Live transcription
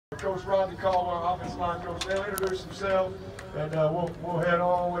Coach Rodney Caldwell, our offensive line coach. They'll introduce themselves, and we'll head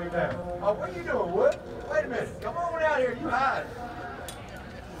all the way down. Oh, what are you doing, Wood? Wait a minute. Come on out here. You hide.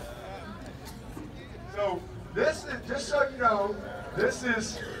 So this is, just so you know, this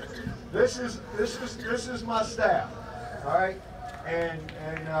is my staff. All right, and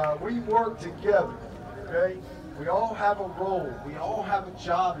we work together. Okay, we all have a role. We all have a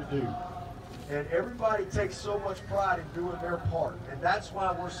job to do. And everybody takes so much pride in doing their part. And that's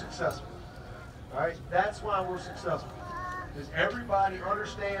why we're successful. All right? That's why we're successful. Because everybody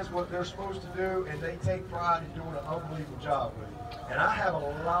understands what they're supposed to do, and they take pride in doing an unbelievable job with it. And I have a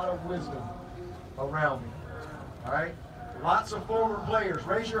lot of wisdom around me. All right? Lots of former players.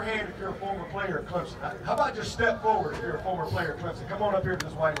 Raise your hand if you're a former player at Clemson. How about just step forward if you're a former player at Clemson? Come on up here to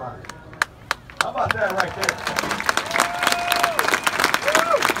this white line. How about that right there?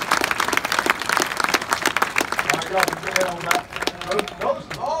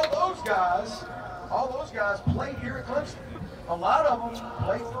 All those guys played here at Clemson. A lot of them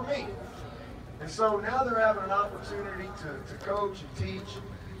played for me. And so now they're having an opportunity to coach and teach,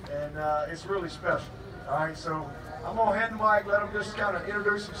 and it's really special. All right, so I'm gonna hand the mic, let them just kind of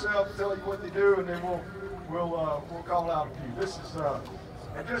introduce themselves, tell you what they do, and then we'll call out a few. This is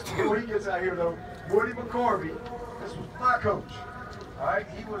and just before he gets out here though, Woody McCorvey. This was my coach. All right,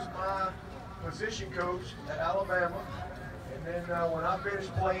 he was my position coach at Alabama, and then when I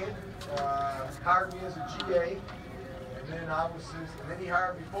finished playing, hired me as a GA, and then he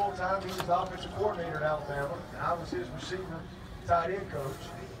hired me full time. He was the offensive coordinator at Alabama, and I was his receiver, tight end coach.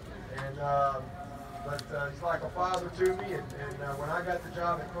 And but he's like a father to me. And when I got the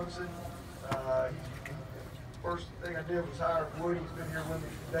job at Clemson, first thing I did was hire Woody. He's been here with me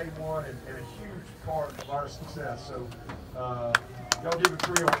from day one, and a huge part of our success. So. Y'all give it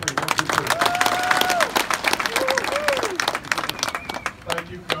 3 on 3. 1, 2, 3. Thank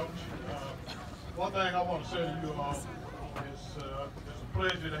you, Coach. One thing I want to say to you all is it's a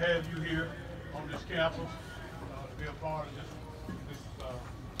pleasure to have you here on this campus, to be a part of this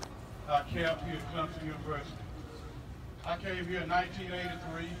our camp here at Clemson University. I came here in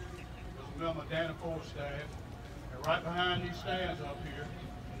 1983 as a member of Danny Ford's staff, and right behind these stands up here,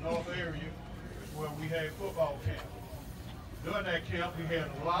 the north area, is where we had football camp. During that camp, we had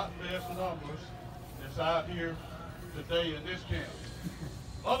a lot less numbers that's out here today in this camp.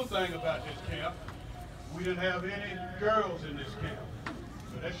 Other thing about this camp, we didn't have any girls in this camp.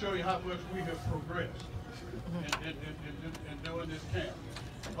 So that shows you how much we have progressed in doing this camp.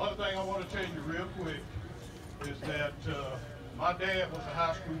 Other thing I want to tell you real quick is that my dad was a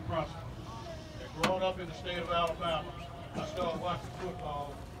high school principal. And growing up in the state of Alabama, I started watching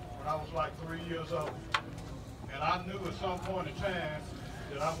football when I was like 3 years old. And I knew at some point in time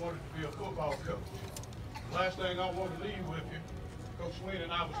that I wanted to be a football coach. The last thing I want to leave with you, Coach Sweeney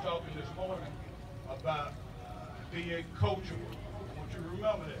and I was talking this morning about being coachable. I want you to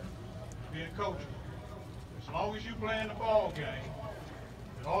remember that, being coachable. As long as you play in the ball game,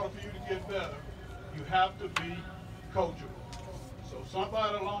 in order for you to get better, you have to be coachable. So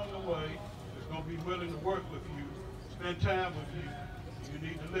somebody along the way is going to be willing to work with you, spend time with you, and you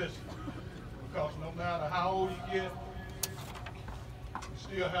need to listen. Because no matter how old you get, you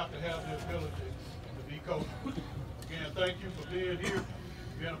still have to have the ability to be coachable. Again, thank you for being here,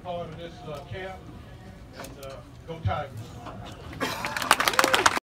 being a part of this camp, and go Tigers.